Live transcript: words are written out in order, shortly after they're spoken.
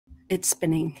It's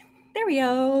spinning. There we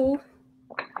go.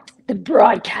 The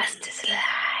broadcast is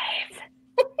live.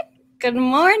 Good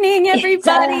morning,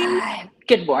 everybody.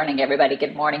 Good morning, everybody.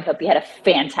 Good morning. Hope you had a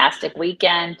fantastic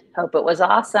weekend. Hope it was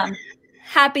awesome.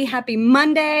 Happy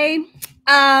Monday.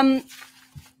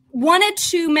 Wanted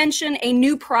to mention a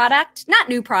new product, not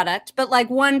new product, but like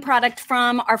one product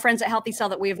from our friends at Healthy Cell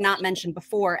that we have not mentioned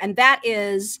before. And that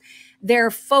is their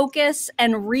Focus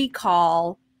and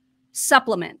Recall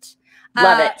supplement.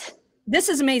 Love it. This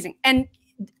is amazing. And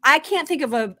I can't think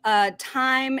of a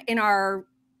time in our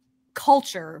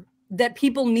culture that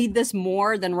people need this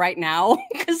more than right now.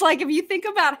 Because like, if you think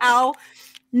about how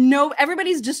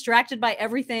everybody's distracted by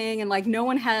everything and like no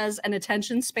one has an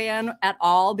attention span at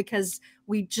all because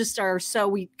we just are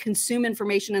we consume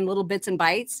information in little bits and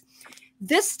bytes.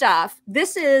 This stuff,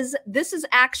 this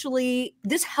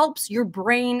helps your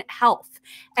brain health.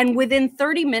 And within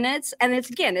 30 minutes, and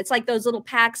it's like those little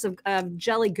packs of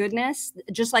jelly goodness,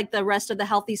 just like the rest of the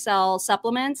Healthy Cell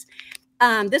supplements.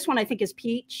 This one I think is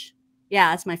peach.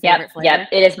 Yeah, it's my favorite flavor. Yeah,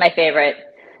 it is my favorite.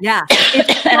 Yeah.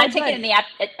 And I take it in the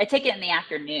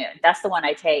afternoon. That's the one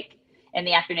I take in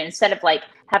the afternoon instead of like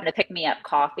having to pick me up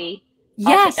coffee.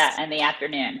 I'll take that in the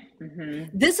afternoon.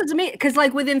 Mm-hmm. This is amazing because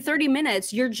like within 30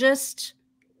 minutes, you're just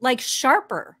like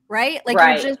sharper, right? Like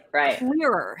you're just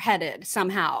clearer headed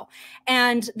somehow.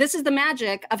 And this is the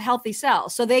magic of Healthy Cell.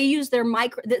 So they use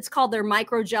it's called their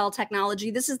microgel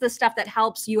technology. This is the stuff that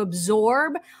helps you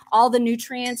absorb all the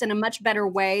nutrients in a much better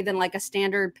way than like a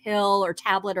standard pill or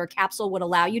tablet or capsule would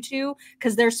allow you to,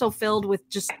 because they're so filled with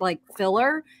just like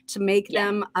filler to make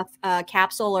them a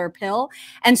capsule or a pill.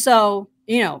 And so,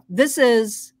 this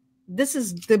is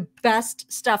the best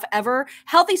stuff ever.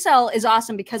 Healthy Cell is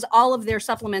awesome because all of their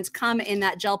supplements come in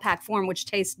that gel pack form, which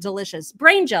tastes delicious.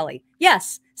 Brain jelly.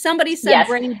 Yes. Somebody said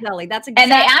brain jelly. That's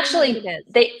exactly what it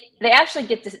is. They actually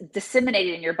get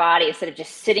disseminated in your body instead of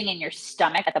just sitting in your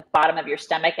stomach at the bottom of your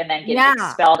stomach and then getting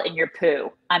expelled in your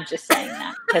poo. I'm just saying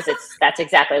that because that's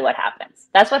exactly what happens.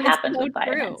 That's what happens with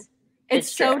vitamins.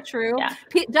 It's so true. Yeah.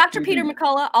 Dr. Peter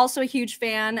McCullough, also a huge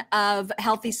fan of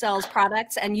Healthy Cell's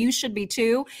products, and you should be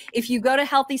too. If you go to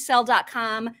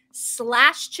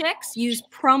healthycell.com/chicks, use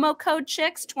promo code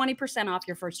chicks, 20% off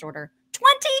your first order.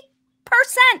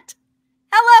 20%.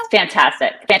 Hello.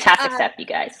 Fantastic stuff, you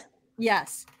guys.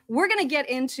 Yes. We're going to get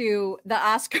into the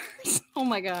Oscars. Oh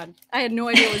my God. I had no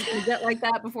idea it was going to get like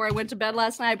that before I went to bed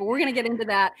last night, but we're going to get into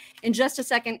that in just a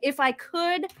second. If I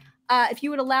could, if you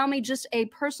would allow me just a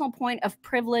personal point of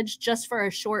privilege just for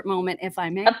a short moment, if I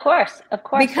may. Of course.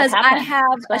 Because I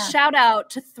have a shout out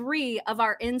to 3 of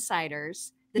our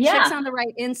insiders, the Chicks on the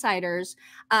Right insiders,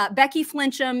 Becky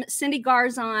Flincham, Cindy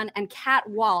Garzon, and Kat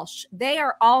Walsh. They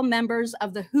are all members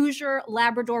of the Hoosier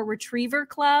Labrador Retriever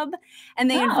Club. And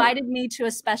they invited me to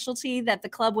a specialty that the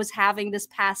club was having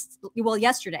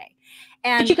yesterday.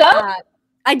 And did you go?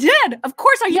 I did. Of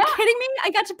course. Are you kidding me?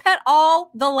 I got to pet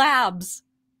all the labs.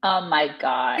 Oh my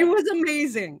God. It was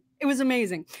amazing. It was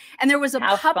amazing. And there was a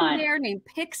puppy there named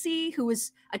Pixie, who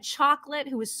was a chocolate,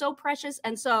 who was so precious.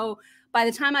 And so by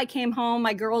the time I came home,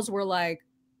 my girls were like,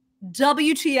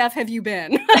 WTF have you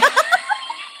been?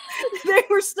 They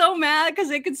were so mad because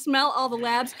they could smell all the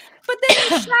labs. But then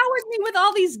they showered me with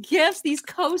all these gifts, these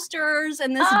coasters,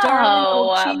 and this darling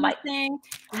old cheese thing,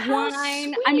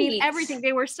 wine. I mean, everything.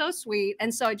 They were so sweet.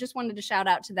 And so I just wanted to shout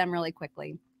out to them really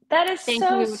quickly. That is Thank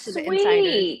so you to sweet.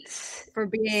 The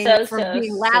insiders for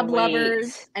being lab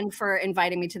lovers and for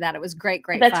inviting me to that. It was great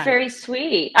fun. That's very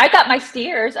sweet. I got my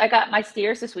steers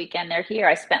this weekend. They're here.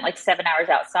 I spent like 7 hours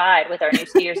outside with our new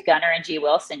steers, Gunner and G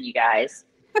Wilson, you guys.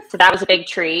 So that was a big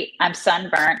treat. I'm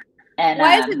sunburnt. And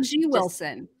why is it G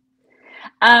Wilson?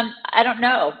 I don't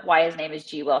know why his name is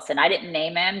G Wilson. I didn't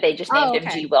name him. They just named him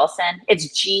G Wilson.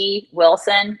 It's G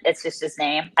Wilson. It's just his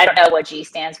name. I don't know what G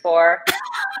stands for.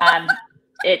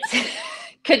 It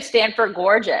could stand for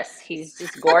gorgeous. He's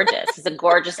just gorgeous. He's a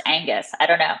gorgeous Angus. I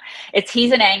don't know.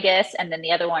 He's an Angus, and then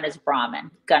the other one is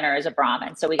Brahmin. Gunner is a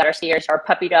Brahmin. So we got our steers, our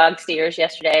puppy dog steers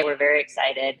yesterday. We're very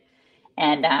excited.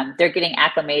 And they're getting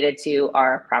acclimated to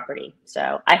our property.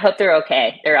 So I hope they're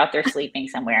okay. They're out there sleeping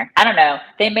somewhere. I don't know.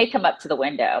 They may come up to the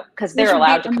window because they're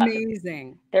allowed to come.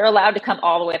 Amazing. They're allowed to come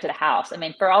all the way up to the house. I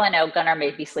mean, for all I know, Gunner may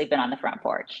be sleeping on the front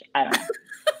porch. I don't know.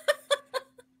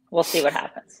 We'll see what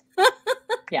happens.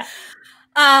 Yeah.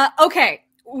 Okay.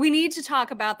 We need to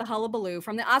talk about the hullabaloo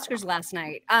from the Oscars last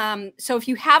night. So if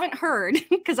you haven't heard,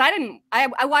 because I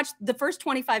watched the first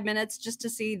 25 minutes just to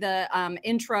see the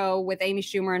intro with Amy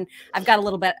Schumer, and I've got a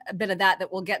bit of that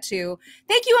we'll get to.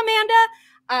 Thank you,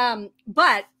 Amanda.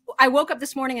 But I woke up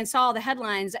this morning and saw all the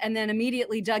headlines and then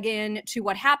immediately dug in to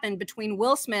what happened between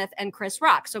Will Smith and Chris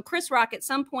Rock. So Chris Rock at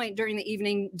some point during the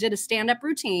evening did a stand-up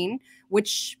routine,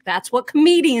 which that's what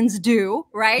comedians do,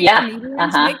 right? Yeah.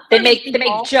 Comedians they make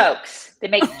jokes. They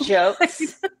make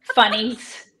jokes,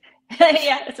 funnies.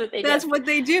 Yeah, that's what they do. That's what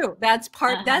they do. That's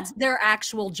that's their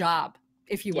actual job,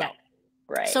 if you will. Yeah.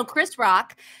 Right. So Chris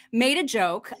Rock made a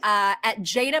joke at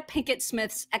Jada Pinkett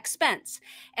Smith's expense.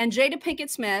 And Jada Pinkett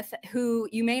Smith, who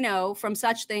you may know from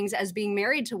such things as being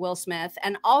married to Will Smith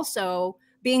and also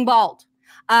being bald.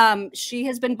 She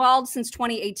has been bald since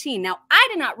 2018. Now, I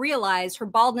did not realize her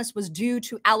baldness was due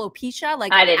to alopecia,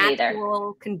 like an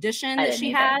actual condition that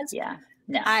she has. Yeah.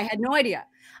 No. I had no idea.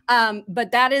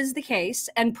 But that is the case.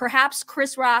 And perhaps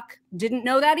Chris Rock didn't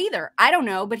know that either. I don't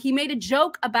know, but he made a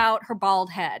joke about her bald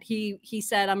head. He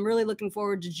said, I'm really looking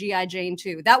forward to G.I. Jane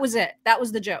 2. That was it. That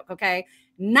was the joke. Okay.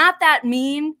 Not that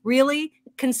mean, really,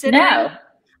 considering. No.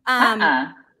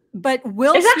 But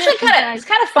Will Smith. It's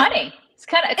kind of funny. It's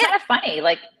kind of funny.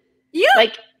 Like, yeah.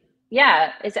 Like,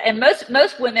 yeah. And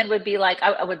most women would be like,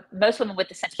 most women with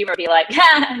the sense of humor would be like,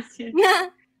 yeah.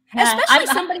 Especially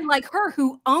somebody like her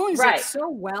who owns it so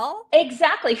well.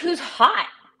 Exactly. Who's hot.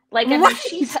 Like, I mean,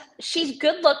 she's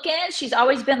good looking. She's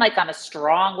always been like, I'm a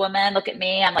strong woman. Look at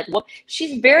me. I'm like, well,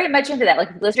 she's very much into that.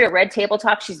 Like, listen to Red Table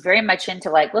Talk. She's very much into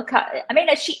like, look how, I mean,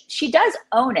 she does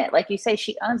own it. Like you say,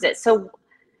 she owns it. So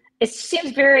it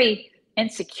seems very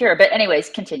insecure, but anyways,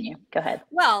 continue. Go ahead.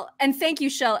 Well, and thank you,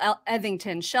 Shell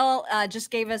Evington. Shell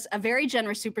just gave us a very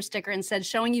generous super sticker and said,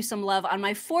 showing you some love on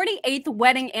my 48th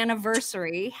wedding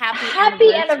anniversary.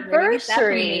 Happy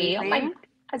anniversary. Oh my God,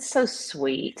 that's so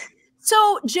sweet.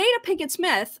 So Jada Pinkett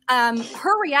Smith,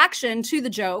 her reaction to the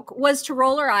joke was to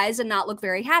roll her eyes and not look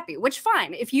very happy, which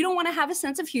fine. If you don't want to have a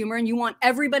sense of humor and you want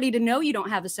everybody to know you don't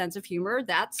have a sense of humor,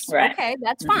 that's okay.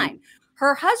 That's fine.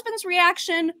 Her husband's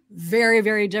reaction, very,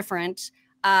 very different.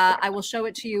 I will show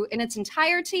it to you in its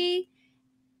entirety.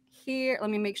 Here, let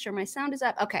me make sure my sound is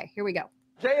up. Okay, here we go.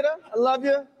 Jada, I love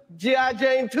you. G.I.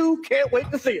 Jane 2, can't wait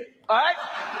to see it. All right?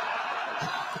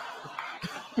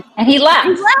 And he laughs.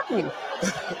 He's laughing.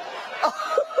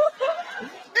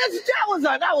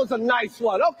 That was a nice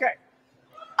one. Okay.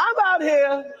 I'm out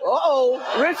here.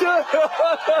 Richard. Oh,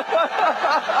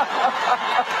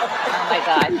 my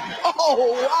God.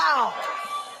 Oh, wow.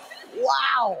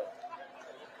 Wow.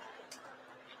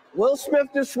 Will Smith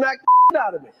just smacked the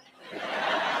out of me. Keep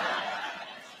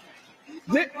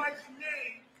my wife's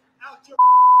name out your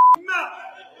mouth.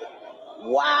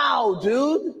 Wow,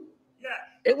 dude. Yeah.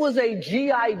 It was a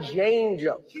G.I. Jane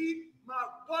joke. Keep my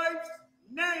wife's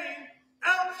name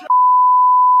out your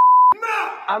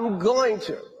mouth. I'm going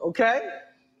to, okay?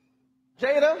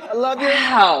 Jada, I love you.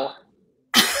 Wow.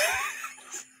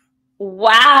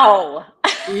 Wow.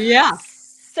 Yeah.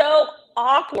 So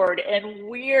awkward and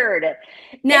weird.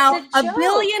 Now, a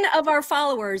billion of our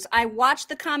followers, I watched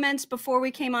the comments before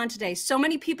we came on today. So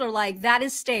many people are like, that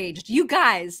is staged. You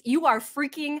guys, you are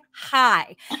freaking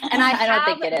high. And I don't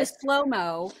think it is. The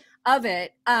slow-mo of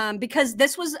it because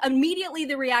this was immediately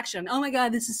the reaction. Oh my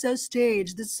God, this is so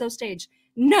staged. This is so staged.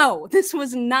 No, this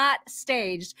was not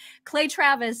staged. Clay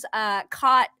Travis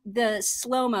caught the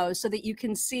slow-mo so that you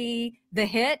can see the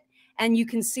hit and you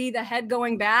can see the head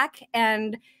going back.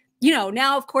 And, you know,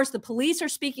 now, of course, the police are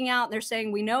speaking out. And they're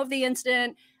saying, we know of the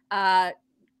incident.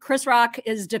 Chris Rock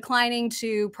is declining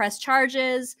to press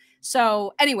charges.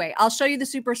 So anyway, I'll show you the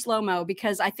super slow-mo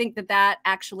because I think that that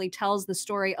actually tells the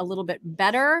story a little bit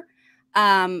better.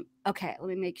 Okay, let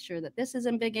me make sure that this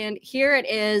isn't big in. Here it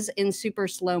is in super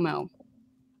slow-mo.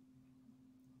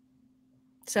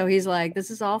 So he's like, this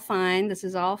is all fine. This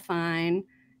is all fine.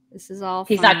 This is all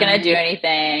fine. He's not going to do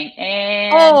anything.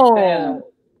 And boom.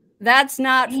 That's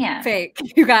not fake,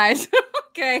 you guys.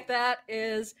 Okay, that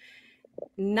is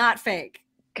not fake.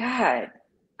 God.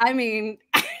 I mean,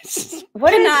 I'm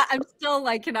still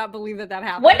like, cannot believe that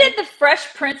happened. When did the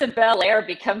Fresh Prince of Bel-Air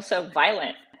become so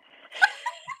violent?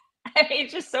 I mean,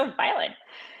 it's just so violent,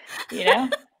 you know?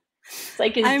 It's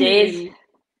like his days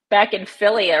back in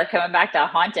Philly are coming back to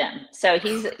haunt him. So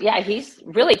he's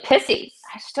really pissy.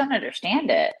 I just don't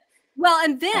understand it. Well,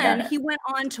 and then he went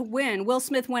on to win. Will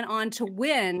Smith went on to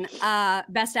win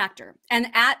Best Actor. And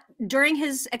during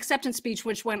his acceptance speech,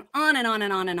 which went on and on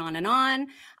and on and on and on,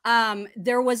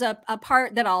 there was a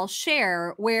part that I'll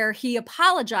share where he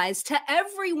apologized to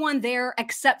everyone there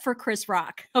except for Chris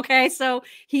Rock. Okay, so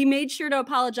he made sure to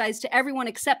apologize to everyone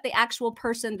except the actual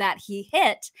person that he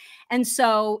hit. And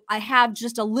so I have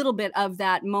just a little bit of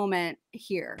that moment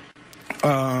here.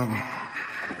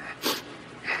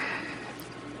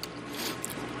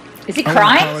 Is he crying? I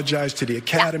want to apologize to the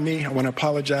Academy. I want to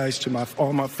apologize to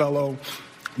all my fellow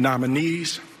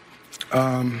nominees.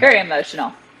 Very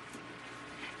emotional.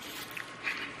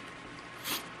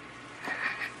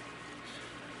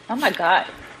 Oh my God.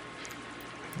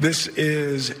 This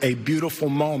is a beautiful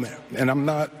moment, and I'm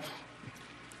not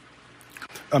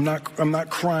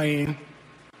crying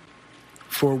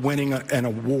for winning an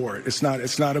award. It's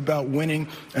not about winning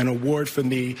an award for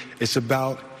me. It's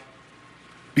about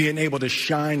being able to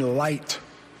shine light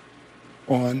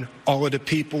on all of the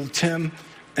people, Tim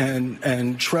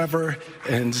and Trevor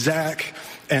and Zach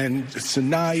and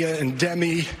Sanaya and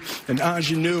Demi and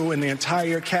Ingenue and the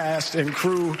entire cast and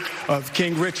crew of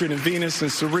King Richard and Venus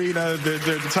and Serena,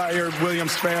 the entire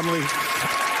Williams family.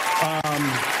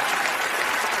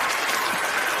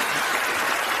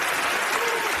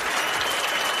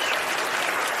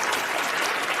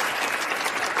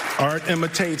 Art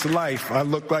imitates life. I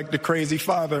look like the crazy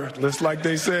father, just like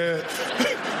they said.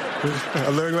 I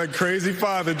look like crazy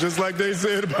father, just like they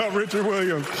said about Richard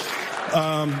Williams.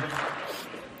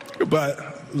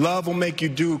 But love will make you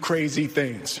do crazy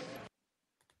things.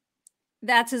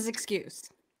 That's his excuse.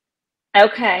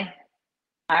 Okay.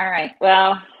 All right.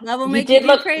 Well, love will make you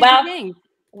do crazy things.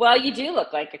 Well, you do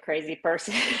look like a crazy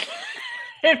person.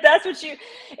 if that's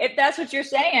what you're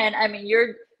saying, I mean,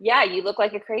 you look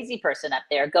like a crazy person up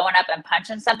there going up and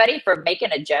punching somebody for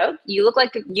making a joke. You look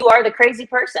like you are the crazy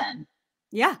person.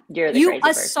 Yeah. You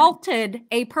assaulted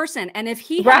a person. And if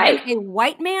he had been a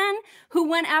white man who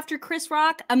went after Chris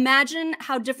Rock, imagine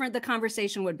how different the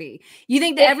conversation would be. You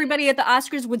think that everybody at the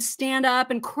Oscars would stand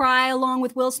up and cry along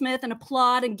with Will Smith and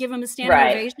applaud and give him a standing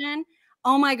ovation?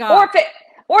 Oh my God.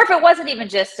 Or if it wasn't even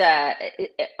just a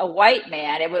white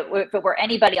man, if it were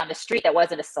anybody on the street that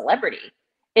wasn't a celebrity.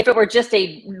 If it were just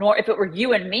if it were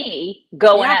you and me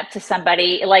going up to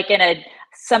somebody like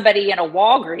somebody in a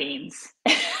Walgreens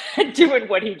doing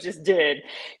what he just did.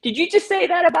 Did you just say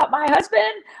that about my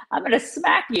husband? I'm going to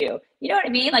smack you. You know what I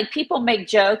mean? Like, people make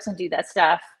jokes and do that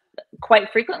stuff quite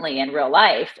frequently in real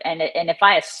life. And if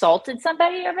I assaulted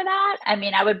somebody over that, I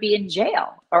mean, I would be in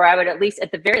jail, or I would at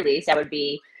the very least, I would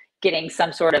be getting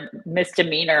some sort of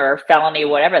misdemeanor or felony,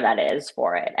 whatever that is,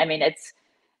 for it. I mean,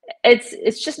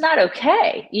 it's just not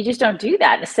okay. You just don't do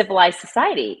that in a civilized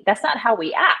society. That's not how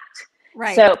we act.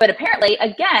 Right. So, but apparently,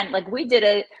 again, like we did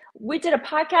a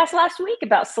podcast last week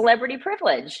about celebrity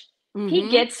privilege. Mm-hmm.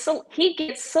 He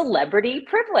gets celebrity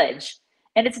privilege,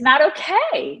 and it's not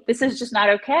okay. This is just not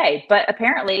okay. But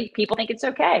apparently, people think it's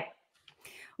okay.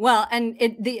 Well, and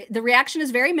the reaction is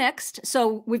very mixed.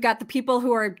 So we've got the people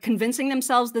who are convincing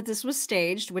themselves that this was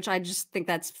staged, which I just think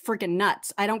that's freaking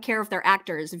nuts. I don't care if they're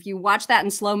actors. If you watch that in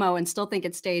slow-mo and still think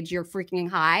it's staged, you're freaking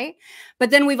high.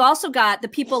 But then we've also got the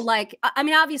people like, I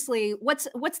mean, obviously, what's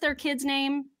their kid's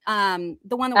name? The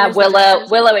one that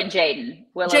Willow and Jaden.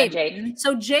 And Jaden.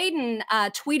 So Jaden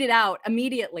tweeted out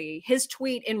immediately. His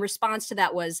tweet in response to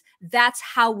that was, "That's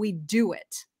how we do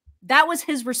it." That was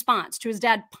his response to his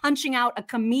dad punching out a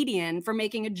comedian for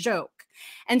making a joke.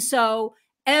 And so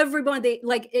everyone,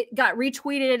 it got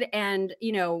retweeted and,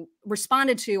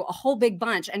 responded to a whole big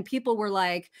bunch. And people were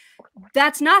like,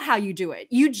 that's not how you do it.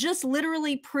 You just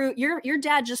literally your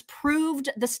dad just proved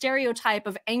the stereotype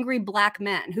of angry black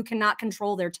men who cannot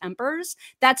control their tempers.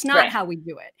 That's not how we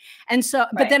do it. And so,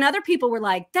 but then other people were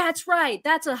like, that's right.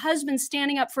 That's a husband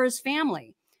standing up for his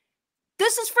family.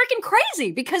 This is freaking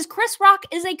crazy, because Chris Rock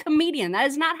is a comedian. That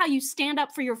is not how you stand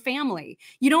up for your family.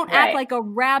 You don't act like a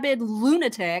rabid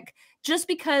lunatic just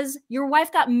because your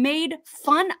wife got made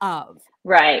fun of.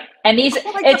 Right. And it's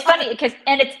funny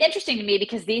and it's interesting to me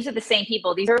because these are the same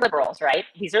people. These are liberals, right?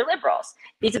 These are liberals.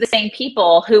 These are the same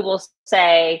people who will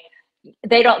say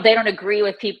they don't agree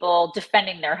with people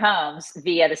defending their homes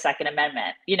via the Second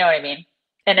Amendment. You know what I mean?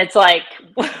 And it's like,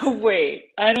 wait,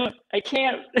 I don't get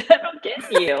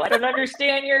you. I don't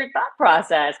understand your thought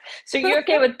process. So you're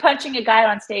okay with punching a guy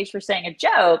on stage for saying a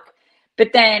joke,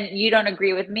 but then you don't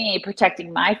agree with me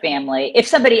protecting my family. If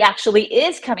somebody actually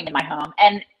is coming in my home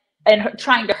and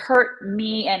trying to hurt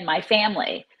me and my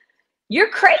family, you're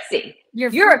crazy.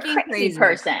 You're a crazy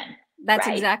person. That's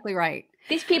exactly right.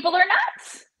 These people are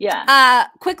nuts. Yeah.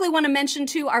 Quickly want to mention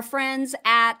to our friends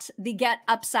at the Get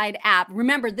Upside app.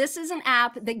 Remember, this is an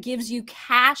app that gives you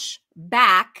cash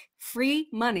back, free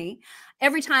money,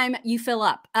 every time you fill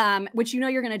up, which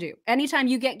you're going to do. Anytime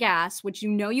you get gas, which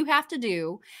you have to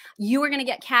do, you are going to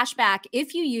get cash back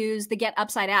if you use the Get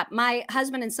Upside app. My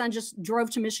husband and son just drove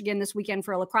to Michigan this weekend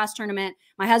for a lacrosse tournament.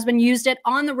 My husband used it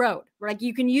on the road. Like,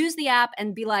 you can use the app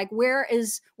and be like, where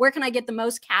can I get the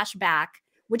most cash back?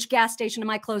 Which gas station am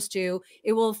I close to?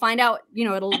 It will find out,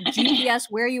 it'll GPS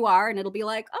where you are, and it'll be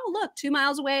like, oh, look, 2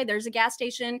 miles away, there's a gas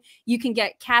station. You can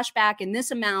get cash back in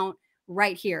this amount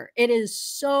right here. It is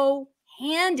so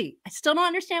handy. I still don't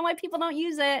understand why people don't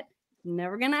use it.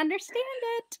 Never gonna understand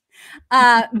it.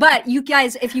 But you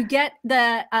guys, if you get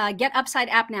the Get Upside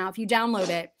app now, if you download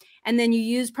it and then you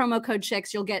use promo code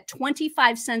Chicks, you'll get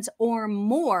 25 cents or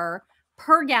more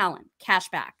per gallon cash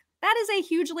back. That is a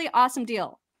hugely awesome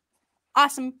deal.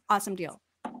 Awesome deal.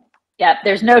 Yeah,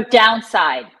 there's no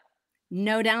downside.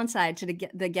 No downside to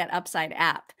the Get Upside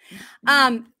app.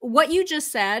 What you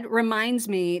just said reminds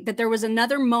me that there was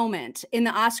another moment in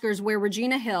the Oscars where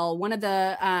Regina Hill, one of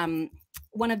the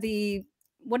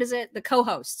what is it? The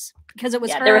co-hosts, because it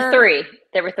was her.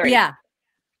 There were three. Yeah.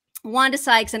 Wanda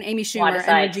Sykes and Amy Schumer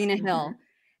and Regina Hill.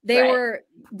 They were,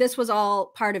 this was all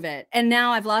part of it. And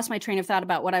now I've lost my train of thought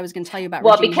about what I was going to tell you about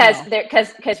Regina Hill.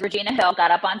 Because Regina Hill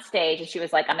got up on stage and she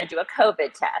was like, I'm going to do a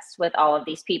COVID test with all of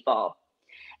these people.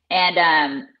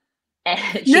 And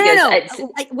she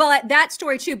well, that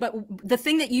story too. But the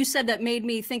thing that you said that made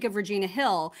me think of Regina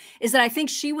Hill is that I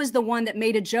think she was the one that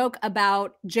made a joke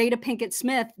about Jada Pinkett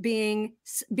Smith being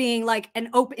like in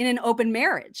an open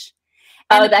marriage.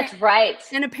 And that's right.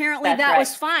 And apparently that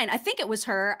was fine. I think it was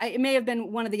her. It may have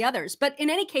been one of the others. But in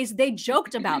any case, they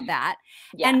joked about that.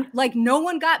 Yeah. And like no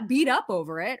one got beat up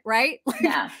over it, right? Like,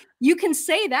 yeah. You can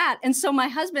say that. And so my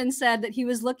husband said that he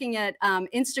was looking at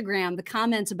Instagram, the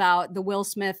comments about the Will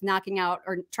Smith knocking out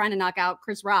or trying to knock out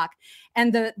Chris Rock.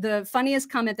 And the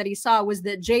funniest comment that he saw was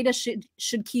that Jada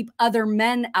should keep other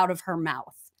men out of her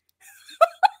mouth.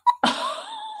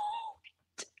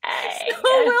 So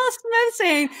Will Smith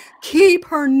saying, keep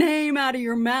her name out of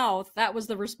your mouth. That was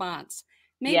the response.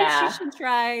 Maybe she should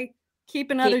try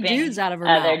keeping other dudes out of her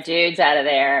mouth. Other dudes out of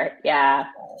there. Yeah.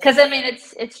 Because I mean,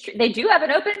 it's they do have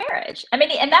an open marriage. I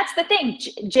mean, and that's the thing.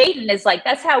 Jaden is like,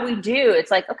 that's how we do.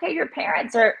 It's like, okay, your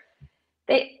parents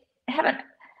they have an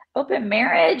open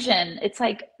marriage. And it's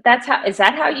like, is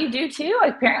that how you do too?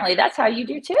 Apparently that's how you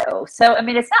do too. So, I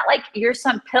mean, it's not like you're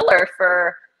some pillar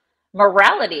for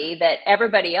morality that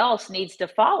everybody else needs to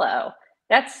follow.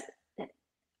 That's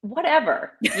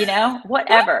whatever,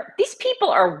 whatever. These people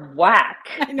are whack.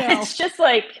 I know. It's just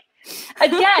like,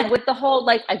 again, with the whole,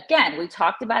 we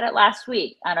talked about it last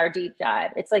week on our deep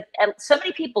dive. It's like so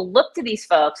many people look to these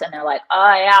folks and they're like,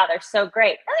 oh yeah, they're so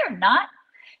great. No, they're not.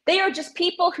 They are just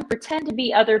people who pretend to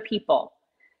be other people.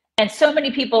 And so many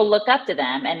people look up to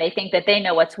them and they think that they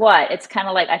know what's what. It's kind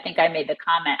of like, I think I made the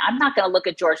comment, I'm not going to look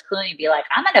at George Clooney and be like,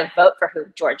 I'm going to vote for who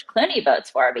George Clooney votes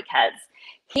for because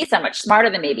he's so much smarter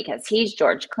than me because he's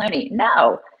George Clooney.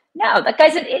 No, that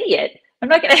guy's an idiot. I'm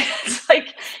not going to, it's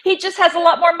like, he just has a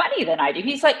lot more money than I do.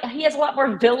 He has a lot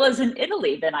more villas in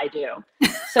Italy than I do.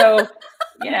 So,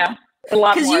 a lot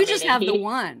more. Because you just have the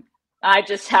one. I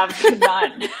just have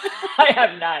none. I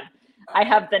have none. I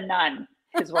have the none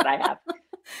is what I have.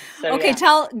 So, okay,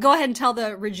 go ahead and tell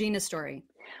the Regina story.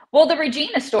 Well, the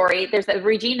Regina story, there's the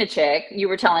Regina chick. You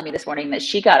were telling me this morning that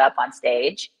she got up on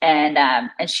stage and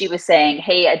she was saying,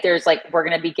 hey, we're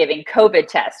going to be giving COVID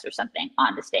tests or something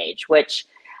on the stage, which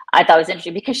I thought was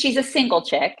interesting because she's a single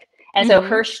chick. And so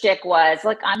her shtick was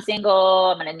like, I'm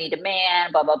single, I'm going to need a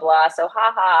man, blah, blah, blah. So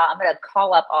I'm going to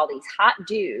call up all these hot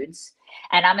dudes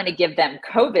and I'm going to give them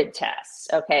COVID tests.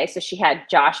 Okay. So she had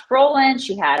Josh Brolin.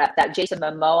 She had that Jason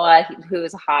Momoa, who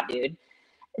is a hot dude.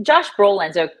 Josh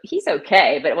Brolin's he's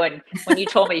okay. But when you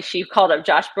told me she called up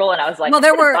Josh Brolin, I was like, well,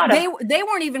 they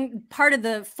weren't even part of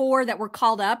the 4 that were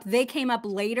called up. They came up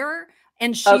later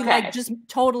and she just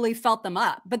totally felt them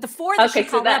up. But the 4 that she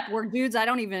called up were dudes. I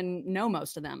don't even know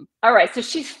most of them. All right. So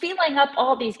she's feeling up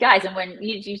all these guys. And when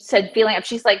you said feeling up,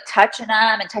 she's like touching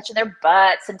them and touching their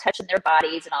butts and touching their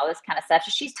bodies and all this kind of stuff.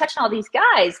 So she's touching all these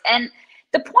guys. And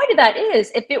the point of that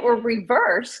is if it were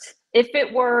reversed, if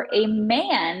it were a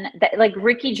man that like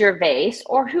Ricky Gervais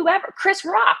or whoever, Chris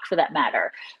Rock for that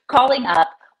matter, calling up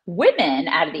women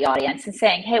out of the audience and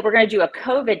saying, hey, we're going to do a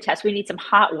COVID test. We need some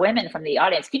hot women from the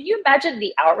audience. Can you imagine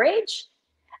the outrage?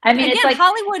 I mean, it's like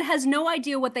Hollywood has no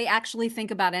idea what they actually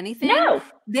think about anything. No,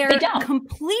 they don't.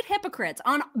 Complete hypocrites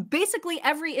on basically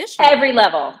every issue. Every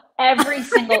level, every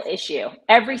single issue,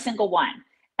 every single one.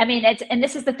 I mean, and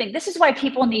this is the thing. This is why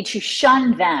people need to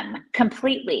shun them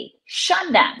completely.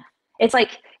 Shun them. It's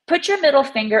like, put your middle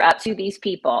finger up to these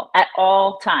people at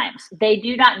all times. They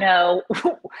do not know,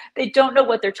 they don't know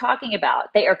what they're talking about.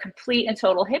 They are complete and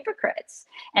total hypocrites.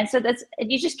 And so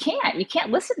you can't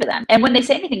listen to them. And when they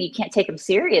say anything, you can't take them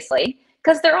seriously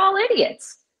because they're all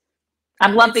idiots.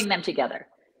 I'm lumping them together.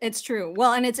 It's true.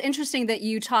 Well, and it's interesting that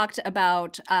you talked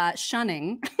about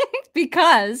shunning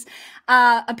because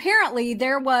apparently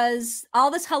there was all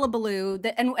this hullabaloo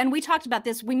that, and we talked about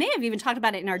this. We may have even talked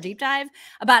about it in our deep dive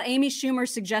about Amy Schumer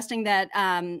suggesting that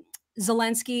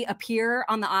Zelensky appear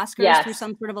on the Oscars through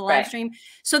some sort of a live stream.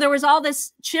 So there was all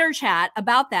this chitter chat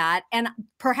about that, and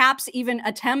perhaps even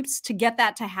attempts to get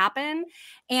that to happen.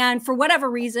 And for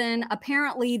whatever reason,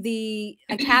 apparently the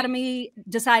Academy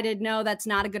decided, no, that's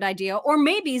not a good idea. Or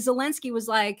maybe Zelensky was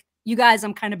like, you guys,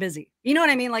 I'm kind of busy. You know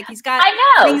what I mean? Like he's got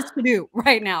things to do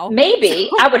right now. Maybe.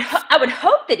 I would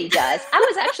hope that he does. I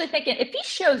was actually thinking if he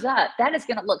shows up, that is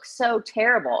going to look so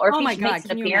terrible. Or if he makes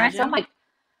an appearance, I'm like,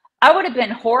 I would have been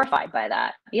horrified by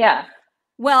that. Yeah.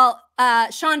 Well,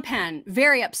 Sean Penn,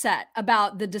 very upset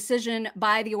about the decision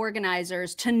by the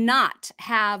organizers to not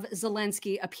have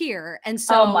Zelensky appear. And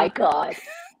so, oh my God,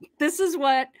 this is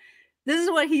what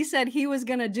he said he was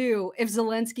going to do if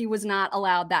Zelensky was not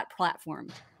allowed that platform.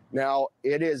 Now,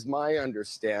 it is my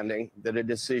understanding that a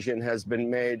decision has been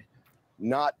made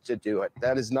not to do it.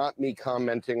 That is not me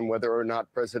commenting whether or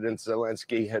not President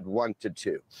Zelensky had wanted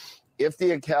to. If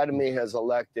the Academy has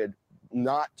elected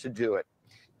not to do it,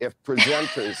 if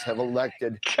presenters have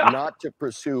elected not to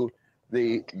pursue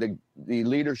the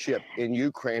leadership in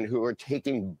Ukraine who are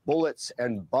taking bullets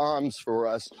and bombs for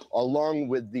us, along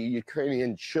with the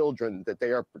Ukrainian children that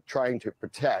they are trying to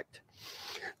protect,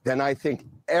 then I think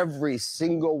every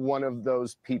single one of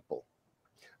those people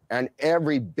and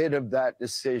every bit of that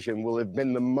decision will have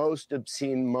been the most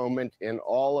obscene moment in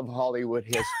all of Hollywood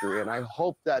history. And I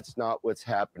hope that's not what's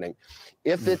happening.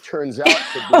 If it turns out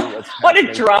to be what's happening,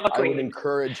 a drama I queen. would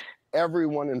encourage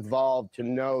everyone involved to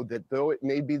know that though it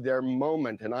may be their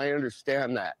moment, and I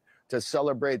understand that, to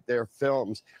celebrate their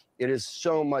films, it is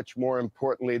so much more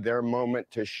importantly their moment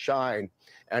to shine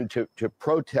and to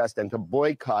protest and to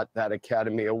boycott that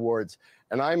Academy Awards.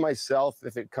 And I myself,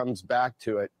 if it comes back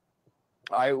to it,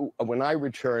 when I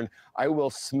return, I will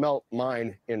smelt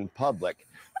mine in public.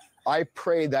 I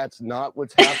pray that's not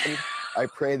what's happened. I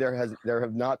pray there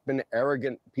have not been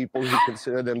arrogant people who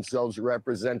consider themselves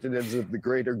representatives of the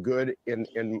greater good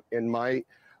in my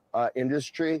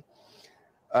industry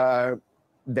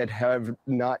that have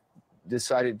not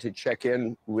decided to check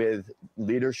in with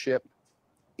leadership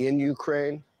in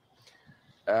Ukraine.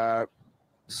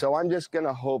 So I'm just going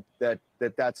to hope that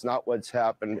that's not what's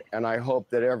happened, and I hope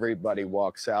that everybody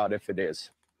walks out if it is.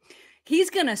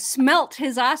 He's going to smelt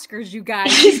his Oscars, you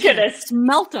guys. He's going to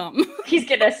smelt them. He's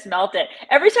going to smelt it.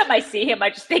 Every time I see him,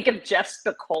 I just think of Jeff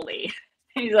Spicoli.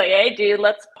 He's like, hey, dude,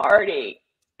 let's party.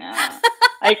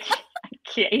 I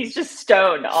can't. He's just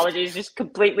stoned. He's just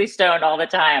completely stoned all the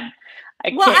time. I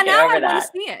can't get over that. I want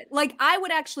to see it. Like, I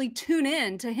would actually tune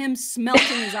in to him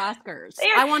smelting his Oscars.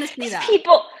 I want to see that.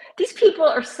 These people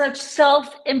are such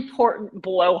self-important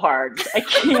blowhards. I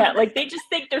can't. Like, they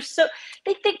think they're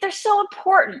so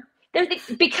important.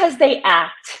 Because they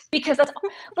act. Because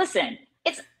listen,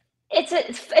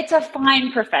 it's a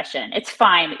fine profession. It's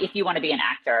fine if you want to be an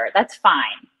actor. That's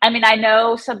fine. I mean, I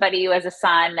know somebody who has a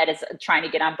son that is trying to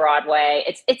get on Broadway.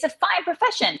 It's a fine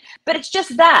profession, but it's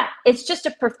just that. It's just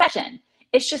a profession.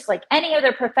 It's just like any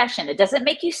other profession. It doesn't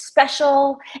make you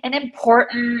special and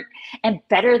important and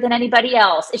better than anybody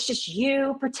else. It's just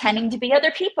you pretending to be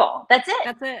other people. That's it.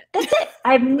 That's it. That's it.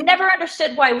 I've never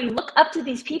understood why we look up to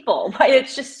these people, why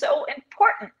it's just so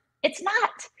important. It's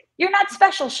not. You're not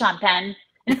special, Sean Penn.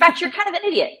 In fact, you're kind of an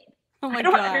idiot. Oh my I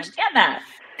don't God. understand that.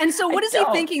 And so what is he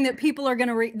thinking that people are going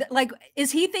to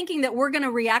is he thinking that we're going to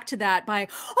react to that by,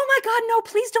 oh my God, no,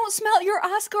 please don't smell your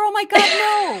Oscar. Oh my God,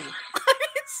 no. I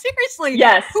mean, seriously.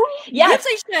 Yes. Yes. Gives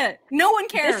a shit. No one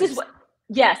cares.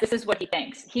 This is what he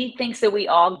thinks. He thinks that we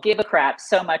all give a crap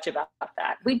so much about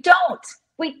that. We don't.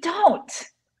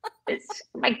 It's,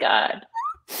 oh my God.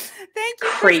 Thank you,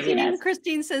 Christine.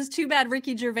 Christine says, too bad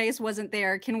Ricky Gervais wasn't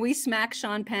there. Can we smack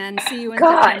Sean Penn? See you in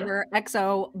September.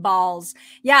 XO balls.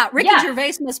 Yeah, Ricky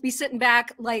Gervais must be sitting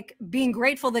back, like, being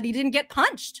grateful that he didn't get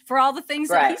punched for all the things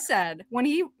that he said when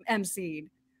he emceed.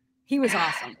 He was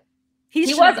awesome. He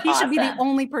should be the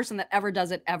only person that ever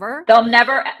does it ever. They'll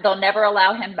never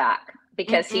allow him back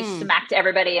because he smacked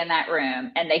everybody in that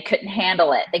room and they couldn't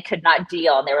handle it. They could not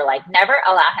deal. And they were like, never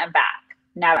allow him back.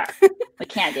 Never. We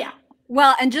can't deal.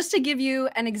 Well, and just to give you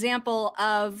an example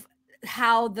of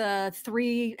how the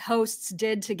three hosts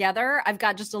did together, I've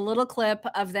got just a little clip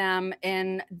of them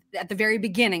at the very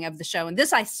beginning of the show. And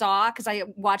this I saw because I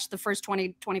watched the first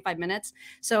 20-25 minutes.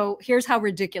 So here's how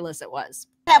ridiculous it was.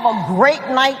 Have a great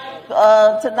night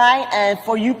tonight. And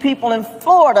for you people in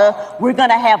Florida, we're going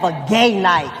to have a gay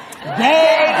night.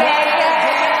 Gay.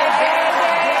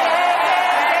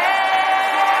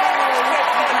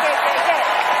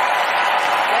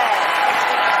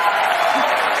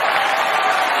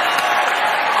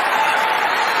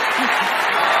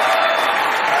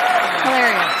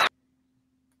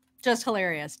 Just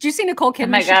hilarious. Do you see Nicole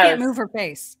Kidman? She can't move her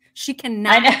face. She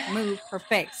cannot move her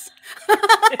face.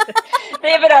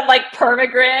 They have it on like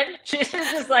permagrin. She's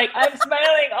just like, I'm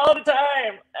smiling all the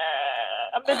time.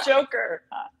 I'm the Joker.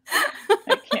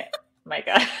 I can't. Oh my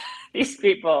God, these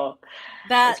people.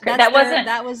 That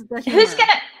was the humor.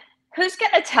 Who's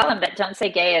gonna tell them that "Don't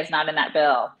Say Gay" is not in that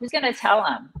bill? Who's gonna tell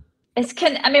them?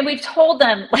 I mean, we've told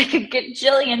them like a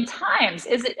gajillion times.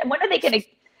 When are they gonna?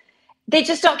 They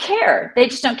just don't care. They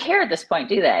just don't care at this point,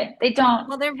 do they? They don't.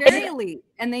 Well, they're very elite,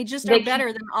 and they just are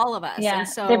better than all of us. Yeah, and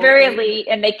so they're very elite,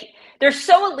 and they're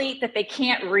so elite that they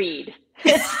can't read.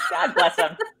 God bless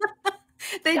them.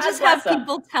 They just have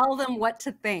people tell them what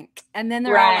to think, and then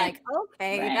they're all like,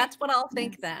 "Okay, that's what I'll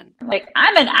think then." Like,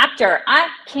 I'm an actor. I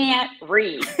can't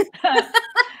read.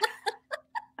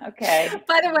 Okay.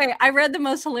 By the way, I read the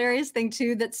most hilarious thing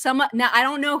too, that now I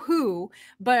don't know who,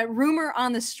 but rumor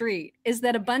on the street is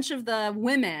that a bunch of the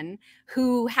women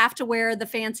who have to wear the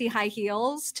fancy high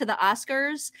heels to the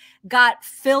Oscars got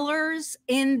fillers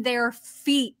in their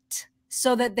feet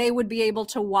so that they would be able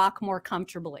to walk more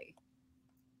comfortably.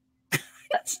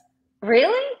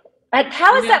 Really?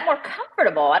 How is that more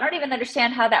comfortable? I don't even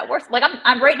understand how that works. Like,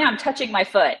 I'm right now, I'm touching my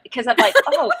foot because I'm like,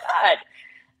 oh God.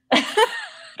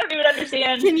 I don't even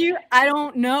understand. I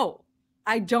don't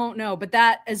know. But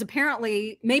that is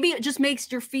apparently, maybe it just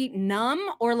makes your feet numb,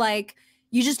 or like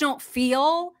you just don't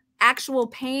feel actual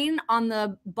pain on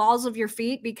the balls of your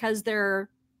feet because they're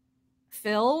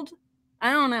filled.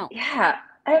 I don't know. Yeah.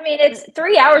 I mean, it's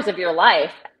 3 hours of your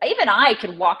life. Even I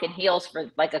could walk in heels for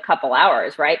like a couple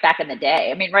hours, right? Back in the day.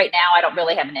 I mean, right now I don't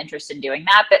really have an interest in doing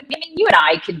that, but I mean, you and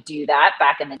I could do that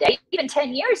back in the day, even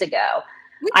 10 years ago.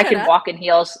 I could walk in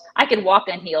heels. I could walk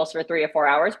in heels for 3 or 4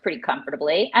 hours pretty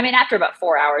comfortably. I mean, after about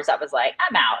 4 hours, I was like,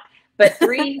 I'm out. But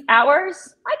 3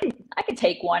 hours, I could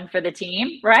take one for the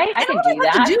team, right? I can do that. All you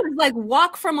have to do is like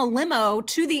walk from a limo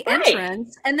to the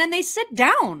entrance, and then they sit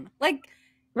down. Like,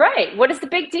 right? What is the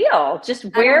big deal? Just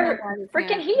wear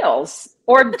freaking heels,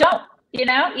 or don't.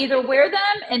 Either wear them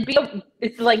and be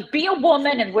a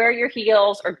woman and wear your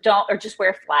heels, or don't, or just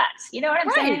wear flats. You know what I'm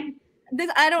saying?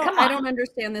 I don't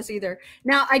understand this either.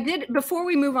 Now, before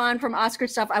we move on from Oscar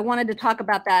stuff, I wanted to talk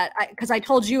about that because I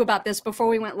told you about this before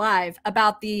we went live,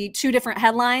 about the 2 different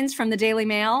headlines from the Daily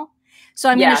Mail. So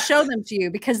I'm going to show them to you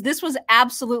because this was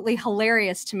absolutely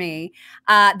hilarious to me,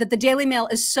 that the Daily Mail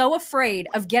is so afraid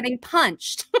of getting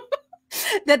punched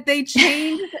that they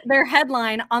changed their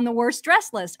headline on the worst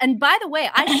dress list. And by the way,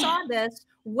 I saw this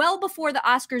well before the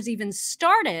Oscars even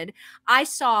started. I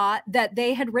saw that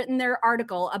they had written their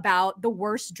article about the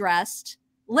worst dressed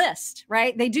list,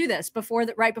 right? They do this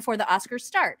right before the Oscars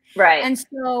start. Right. And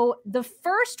so the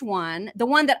first one, the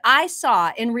one that I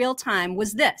saw in real time,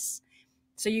 was this.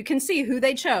 So you can see who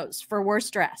they chose for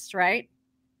worst dressed, right?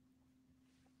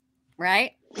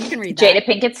 Right? You can read that. Jada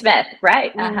Pinkett Smith,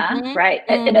 right? Right.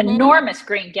 An enormous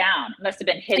green gown. Must have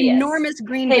been hideous. Enormous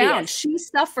green gown.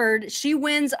 She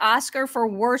wins Oscar for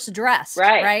worst dressed,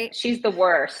 right? She's the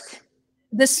worst.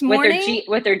 This morning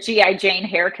with her G.I. Jane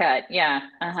haircut. Yeah.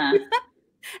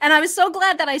 And I was so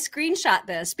glad that I screenshot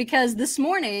this because this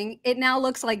morning it now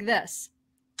looks like this.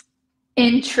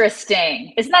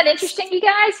 Interesting. Isn't that interesting, you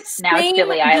guys? Now it's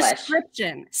Billie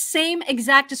Eilish. Same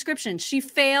exact description.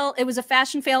 It was a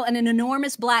fashion fail and an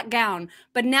enormous black gown.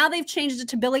 But now they've changed it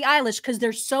to Billie Eilish because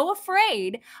they're so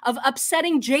afraid of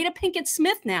upsetting Jada Pinkett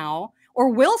Smith now, or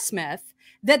Will Smith,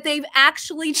 that they've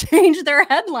actually changed their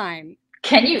headline.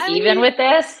 Can you even with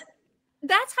this?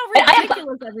 That's how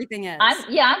ridiculous everything is.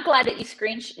 I'm glad that you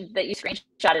screenshotted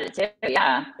it too.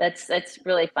 Yeah, that's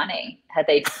really funny.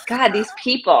 These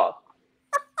people.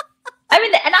 I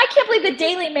mean, and I can't believe the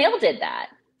Daily Mail did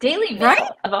that. Daily Mail,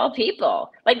 of all people.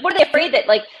 Like, what are they afraid that,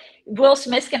 like, Will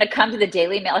Smith's going to come to the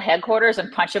Daily Mail headquarters and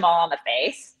punch them all on the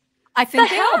face? I think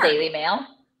they are. Daily Mail.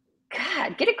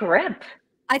 God, get a grip.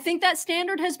 I think that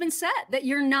standard has been set, that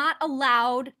you're not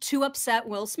allowed to upset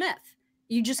Will Smith.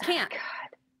 You just can't. Oh,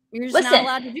 God. You're just not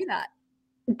allowed to do that.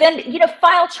 Then,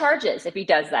 file charges if he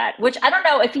does that, which I don't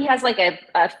know if he has like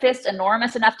a fist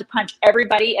enormous enough to punch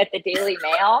everybody at the Daily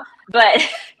Mail, but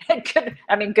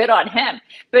good on him.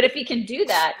 But if he can do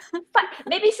that,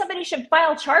 maybe somebody should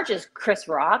file charges, Chris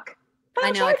Rock.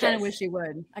 I know, charges. I kind of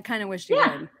wish he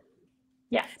would.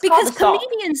 Yeah. Because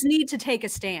comedians need to take a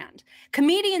stand.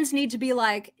 Comedians need to be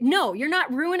like, no, you're not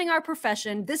ruining our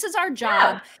profession. This is our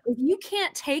job. Yeah. If you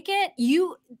can't take it,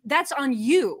 that's on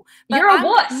you. But you're a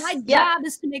wuss. My job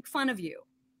is to make fun of you.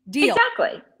 Deal.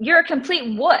 Exactly. You're a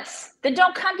complete wuss. Then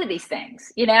don't come to these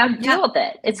things. Deal with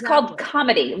it. It's called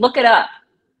comedy. Look it up.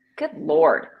 Good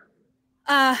Lord.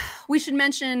 We should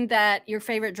mention that your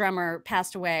favorite drummer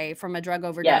passed away from a drug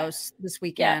overdose this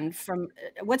weekend. From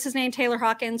what's his name? Taylor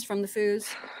Hawkins from the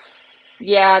Foos.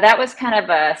 Yeah, that was kind of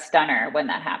a stunner when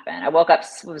that happened. I woke up,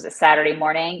 was it Saturday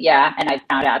morning? Yeah, and I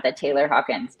found out that Taylor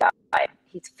Hawkins died.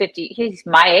 He's 50. He's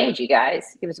my age, you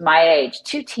guys. He was my age.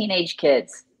 2 teenage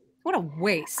kids. What a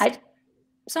waste.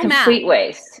 Complete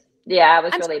waste. Yeah, I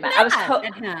was really mad.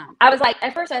 I was like,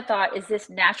 at first I thought, is this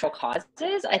natural causes?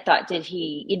 I thought, did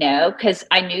he, because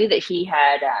I knew that he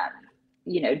had,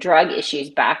 drug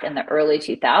issues back in the early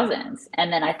 2000s.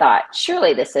 And then I thought,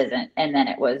 surely this isn't. And then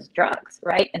it was drugs,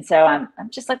 right? And so I'm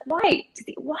just like, why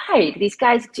do these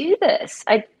guys do this?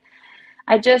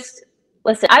 I just,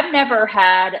 listen, I've never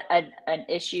had an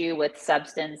issue with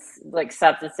substances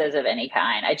of any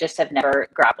kind. I just have never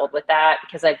grappled with that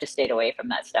because I've just stayed away from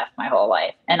that stuff my whole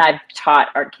life. And I've taught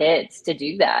our kids to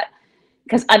do that.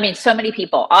 Because, so many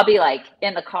people, I'll be like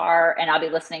in the car and I'll be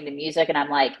listening to music and I'm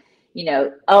like,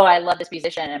 oh, I love this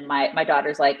musician. And my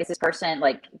daughter's like, is this person,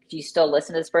 like, do you still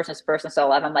listen to this person? Is this person still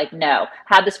alive? I'm like, no.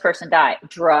 How'd this person die?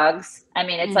 Drugs.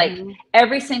 It's like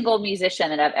every single musician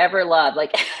that I've ever loved,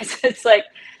 like, it's like,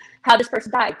 how this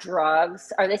person died?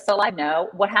 Drugs. Are they still alive? No.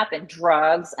 What happened?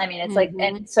 Drugs. It's like,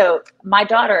 and so my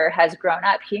daughter has grown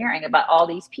up hearing about all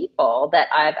these people that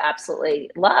I've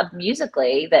absolutely loved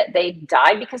musically that they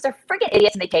died because they're freaking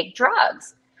idiots and they take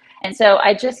drugs. And so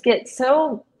I just get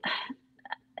so,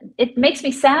 it makes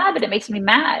me sad, but it makes me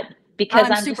mad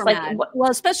because I'm just like, mad. Well,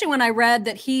 especially when I read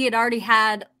that he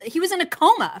was in a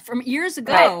coma from years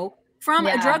ago. Right. From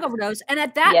a drug overdose. And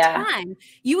at that time,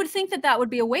 you would think that would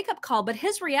be a wake-up call. But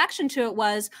his reaction to it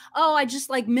was, oh, I just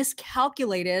like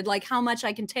miscalculated like how much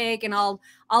I can take and I'll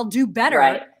do better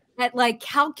at like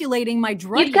calculating my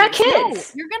drug You've got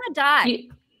kids. No, you're going to die.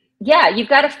 You've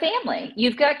got a family.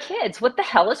 You've got kids. What the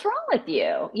hell is wrong with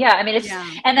you? Yeah, it's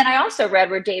and then I also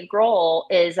read where Dave Grohl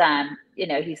is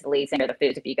he's the lead singer of the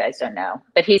Foods, if you guys don't know.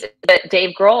 But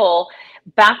Dave Grohl,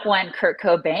 back when Kurt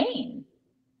Cobain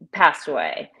passed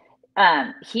away,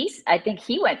 I think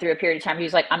he went through a period of time he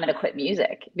was like, I'm going to quit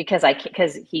music because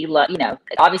he loved,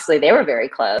 obviously they were very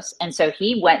close. And so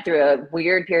he went through a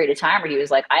weird period of time where he was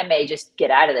like, I may just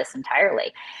get out of this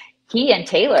entirely. He and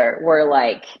Taylor were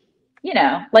like,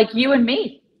 like you and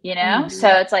me, So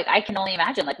it's like, I can only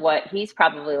imagine like what he's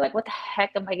probably like, what the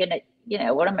heck am I going to,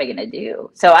 what am I going to do?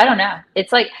 So I don't know.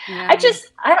 It's like,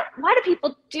 why do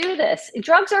people do this?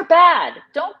 Drugs are bad.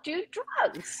 Don't do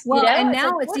drugs. Well, and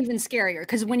now it's even scarier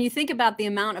because when you think about the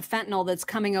amount of fentanyl that's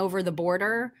coming over the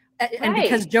border, and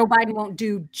because Joe Biden won't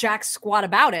do jack squat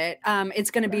about it,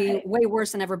 it's going to be way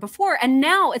worse than ever before. And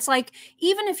now it's like,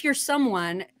 even if you're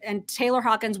someone, and Taylor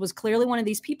Hawkins was clearly one of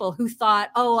these people who thought,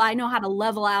 oh, I know how to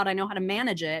level out, I know how to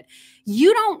manage it.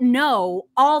 You don't know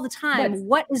all the time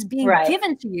what is being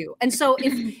given to you. And so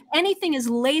if anything is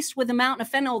laced with a mountain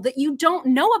of fentanyl that you don't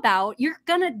know about, you're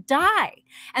going to die.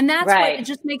 And that's what it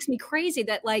just makes me crazy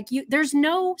that like there's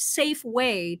no safe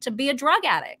way to be a drug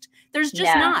addict. There's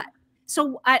just not.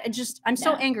 So I'm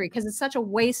so angry because it's such a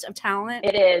waste of talent.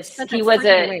 It is. He was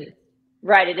it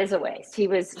is a waste. He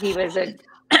was he was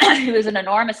an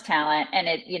enormous talent, and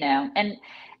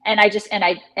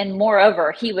and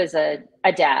moreover, he was a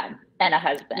dad and a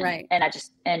husband,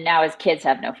 and now his kids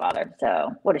have no father.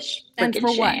 So what a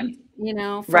freaking shame.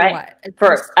 What? For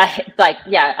what?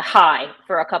 A high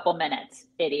for a couple minutes,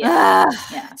 idiot.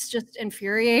 It's just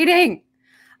infuriating.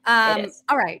 All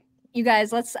right. You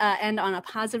guys, let's end on a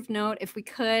positive note. If we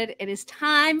could, it is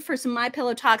time for some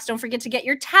MyPillow talks. Don't forget to get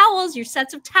your towels, your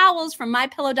sets of towels from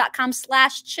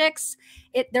mypillow.com/chicks.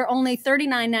 They're only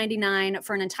 $39.99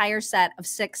 for an entire set of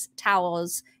 6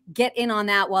 towels. Get in on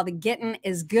that while the getting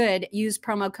is good. Use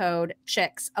promo code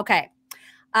chicks. Okay.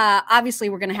 Obviously,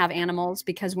 we're going to have animals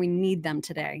because we need them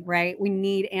today, right? We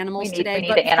need animals today. We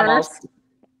need the animals. First,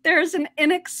 there's an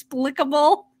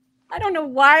inexplicable... I don't know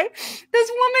why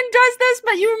this woman does this,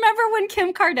 but you remember when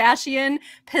Kim Kardashian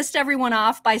pissed everyone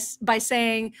off by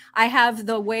saying, I have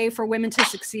the way for women to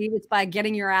succeed. It's by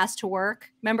getting your ass to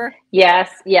work. Remember? Yes.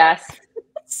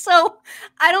 So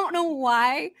I don't know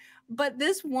why, but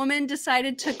this woman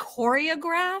decided to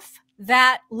choreograph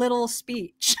that little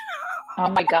speech. Oh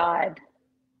my God.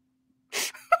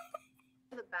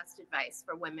 The best advice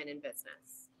for women in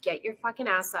business. Get your fucking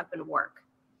ass up and work.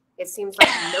 It seems like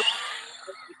no.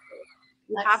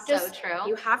 You have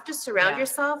to surround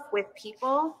yourself with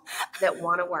people that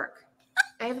want to work.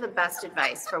 I have the best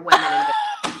advice for women in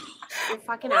business. Get your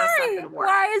fucking ass up and work.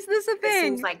 Why is this a thing? It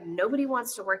seems like nobody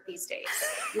wants to work these days.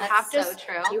 You have to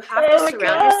surround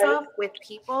yourself with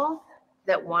people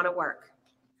that want to work.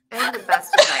 I have the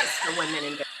best advice for women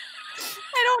in business.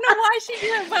 I don't know why she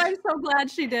did it, but I'm so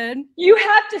glad she did. You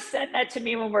have to send that to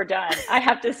me when we're done. I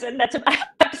have to send that to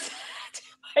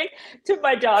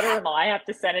my daughter-in-law. I have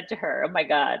to send it to her. Oh my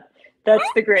God. That's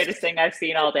the greatest thing I've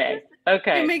seen all day.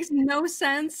 Okay. It makes no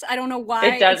sense. I don't know why.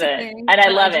 It doesn't. And I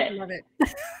love it. Love it.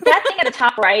 That thing at the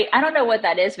top right, I don't know what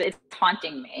that is, but it's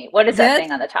haunting me. What is that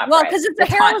thing on the top right? Well, because it's a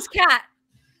hairless cat.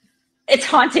 It's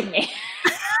haunting me.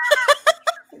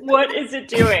 What is it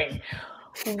doing?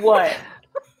 What?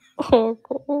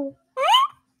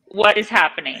 What is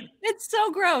happening? It's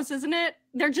so gross, isn't it?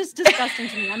 They're just disgusting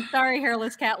to me. I'm sorry,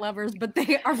 hairless cat lovers, but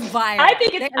they are vile. I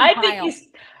think he's.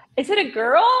 Is it a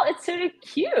girl? It's sort of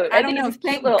cute. I don't know.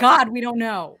 Thank God we don't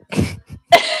know. I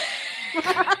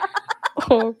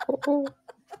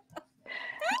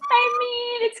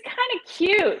mean, it's kind of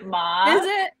cute, Mom. Is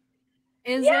it?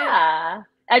 Yeah.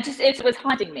 It was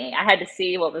haunting me. I had to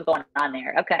see what was going on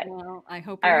there. Okay. Well, I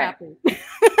hope you're happy.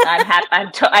 I'm happy.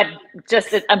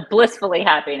 I'm blissfully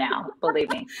happy now. Believe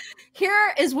me.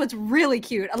 Here is what's really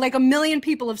cute. Like 1 million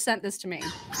people have sent this to me.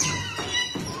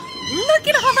 Look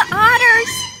at all the otters.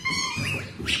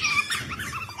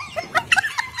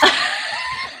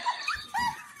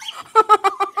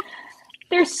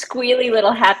 They're squealy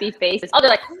little happy faces. Oh, they're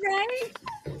like, right?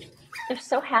 They're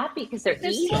so happy because they're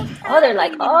eating. So they're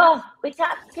like, oh, we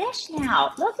got fish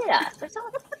now. Look at us.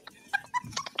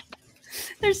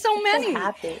 There's so many. So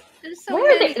happy. There's so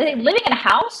Where many. are they living in a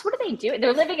house? What are they doing?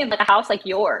 They're living in like a house like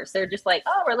yours. They're just like,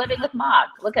 oh, we're living with Mog.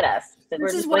 Look at us.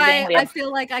 This is why I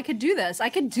feel like I could do this. I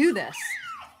could do this.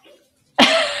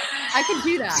 I could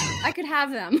do that. I could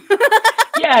have them.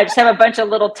 Yeah, just have a bunch of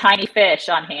little tiny fish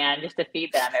on hand just to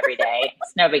feed them every day.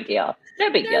 It's no big deal. No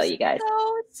big deal, you guys.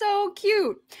 So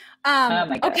cute. Oh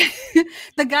my God. Okay.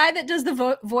 The guy that does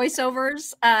the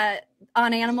voiceovers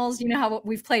on animals, you know how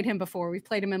we've played him before. We've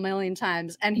played him a million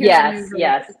times. And here's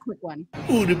a quick one.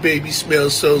 Ooh, the baby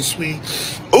smells so sweet.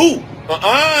 Ooh,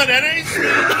 that ain't sweet.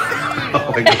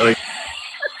 Oh my God.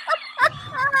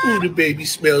 Ooh, the baby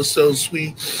smells so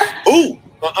sweet. Ooh,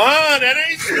 that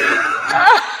ain't sweet.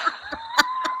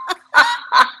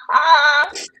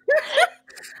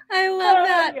 I love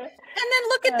that. And then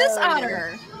look at this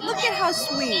otter. Look at how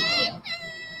sweet.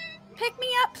 Pick me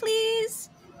up, please.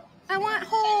 I want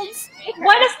holds.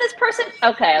 Why does this person?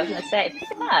 Okay, I was gonna say, pick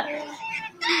him up.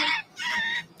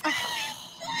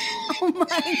 Oh my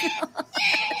God.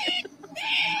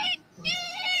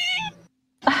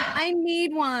 I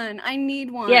need one.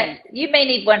 Yeah, you may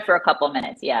need one for a couple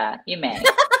minutes. Yeah, you may.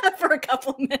 For a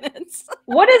couple minutes.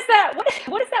 What is that?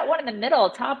 What is that one in the middle,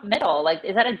 top middle? Like,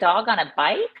 is that a dog on a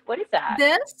bike? What is that?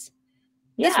 This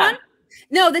one?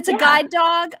 No, that's a guide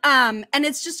dog. And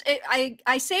it's just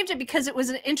I saved it because it was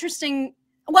an interesting.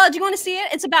 Well, do you want to see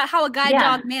it? It's about how a guide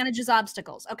dog manages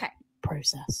obstacles. Okay.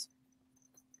 Process.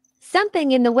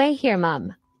 Something in the way here,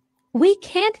 Mom. We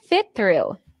can't fit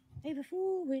through. Ava,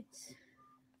 forwards.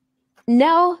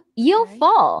 No, you'll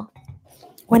fall.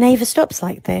 When Ava stops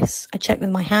like this, I check with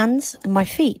my hands and my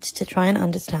feet to try and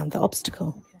understand the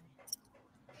obstacle.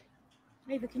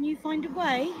 Ava, can you find a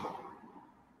way?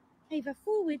 Ava,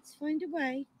 forwards, find a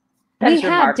way. We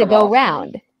have to go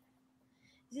round.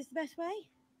 Is this the best way?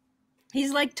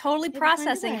 He's like totally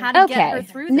processing how to get her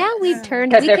through this. Now we've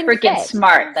turned. Because they're freaking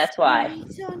smart. That's why.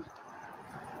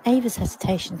 Ava's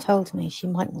hesitation told me she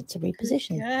might want to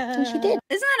reposition, and she did.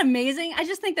 Isn't that amazing? I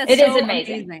just think that's It so is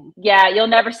amazing. Yeah, you'll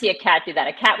never see a cat do that.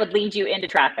 A cat would lead you into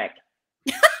traffic.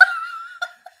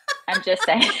 I'm just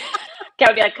saying. Cat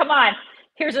would be like, come on,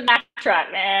 here's a Mack truck.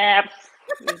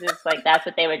 It's just like, that's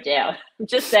what they would do. I'm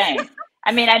just saying.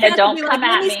 I mean, I know, don't come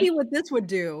at me. Let me see what this would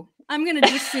do. I'm going to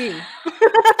just see.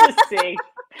 Just see.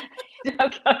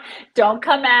 Don't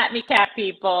come at me, cat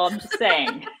people. I'm just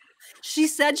saying. She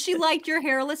said she liked your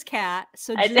hairless cat.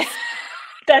 So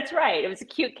that's right. It was a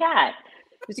cute cat.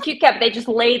 It was a cute cat, but they just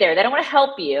lay there. They don't want to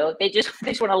help you. They just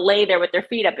want to lay there with their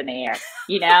feet up in the air,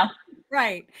 you know?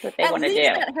 Right. That's what they want to do.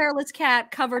 At least that hairless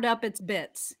cat covered up its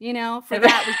bits, you know? For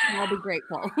that, we can all be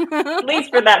grateful. At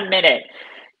least for that minute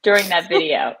during that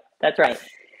video. That's right.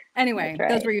 Anyway,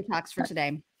 those were your talks for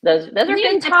today. Those are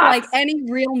good talks. Like any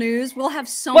real news, we'll have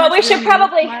so much. We should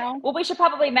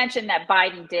probably mention that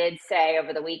Biden did say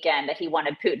over the weekend that he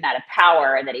wanted Putin out of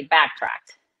power and that he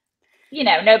backtracked. You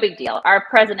know, no big deal. Our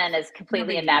president is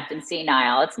completely inept and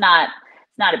senile. It's not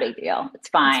a big deal. It's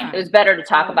fine. It was better to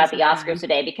talk about the Oscars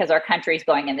today because our country's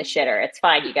going in the shitter. It's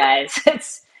fine, you guys.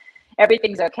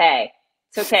 Everything's okay.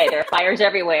 It's okay. There are fires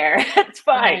everywhere. It's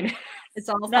fine. It's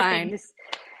all fine.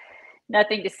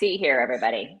 Nothing to see here,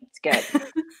 everybody. It's good.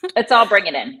 Let's all bring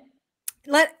it in.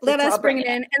 Let us bring it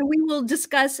in, and we will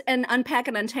discuss and unpack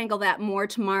and untangle that more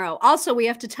tomorrow. Also, we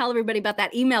have to tell everybody about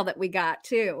that email that we got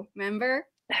too. Remember?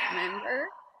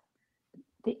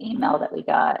 The email that we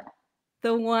got.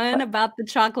 The one about the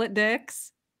chocolate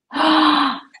dicks.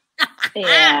 Yeah.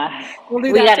 We'll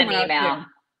do we that got an email. Too.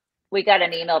 We got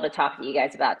an email to talk to you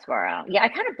guys about tomorrow. Yeah, I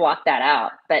kind of blocked that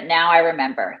out, but now I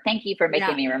remember. Thank you for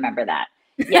making me remember that.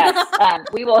 Yes,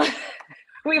 we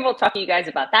will talk to you guys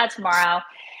about that tomorrow.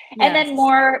 And then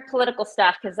more political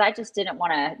stuff, because I just didn't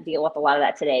want to deal with a lot of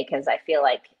that today because I feel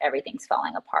like everything's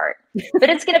falling apart. But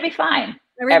it's going to be fine.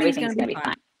 Everything's going to be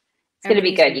fine. It's going to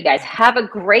be good. You guys have a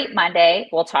great Monday.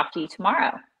 We'll talk to you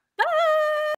tomorrow.